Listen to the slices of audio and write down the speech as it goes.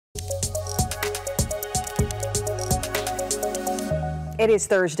It is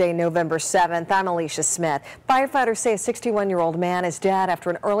Thursday, November 7th. I'm Alicia Smith. Firefighters say a 61-year-old man is dead after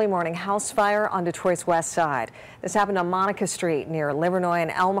an early morning house fire on Detroit's west side. This happened on Monica Street near Livernois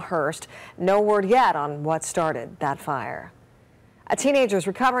and Elmhurst. No word yet on what started that fire. A teenager is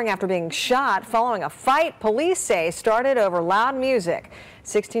recovering after being shot following a fight police say started over loud music.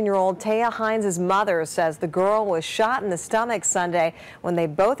 16-year-old Taya Hines' mother says the girl was shot in the stomach Sunday when they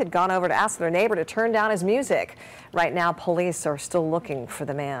both had gone over to ask their neighbor to turn down his music. Right now, police are still looking for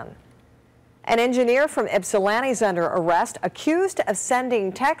the man. An engineer from Ypsilanti is under arrest, accused of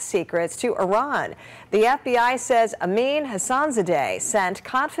sending tech secrets to Iran. The FBI says Amin Hassanzadeh sent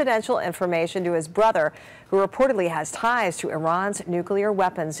confidential information to his brother, who reportedly has ties to Iran's nuclear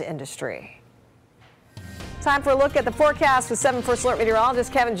weapons industry. Time for a look at the forecast with 7 First Alert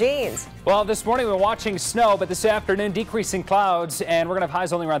meteorologist Kevin Jeans. Well, this morning we're watching snow, but this afternoon decreasing clouds, and we're going to have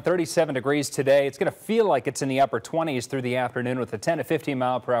highs only around 37 degrees today. It's going to feel like it's in the upper 20s through the afternoon with a 10 to 15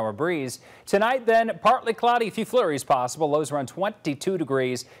 mile-per-hour breeze. Tonight, then, partly cloudy, a few flurries possible. Lows around 22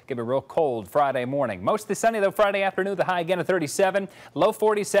 degrees. Going to be real cold Friday morning. Mostly sunny, though, Friday afternoon. The high again at 37. Low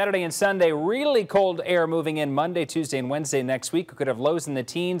 40s Saturday and Sunday. Really cold air moving in Monday, Tuesday, and Wednesday next week. We could have lows in the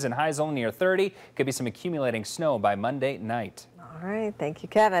teens and highs only near 30. Could be some accumulating snow by Monday night. All right, thank you,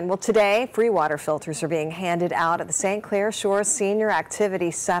 Kevin. Well, today, free water filters are being handed out at the St. Clair Shores Senior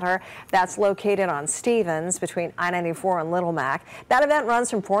Activity Center. That's located on Stevens between I-94 and Little Mac. That event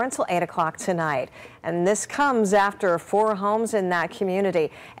runs from 4 until 8 o'clock tonight. And this comes after 4 homes in that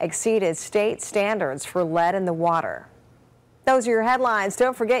community exceeded state standards for lead in the water. Those are your headlines.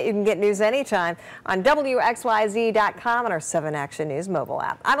 Don't forget you can get news anytime on WXYZ.com and our 7 Action News mobile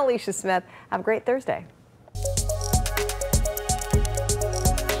app. I'm Alicia Smith. Have a great Thursday.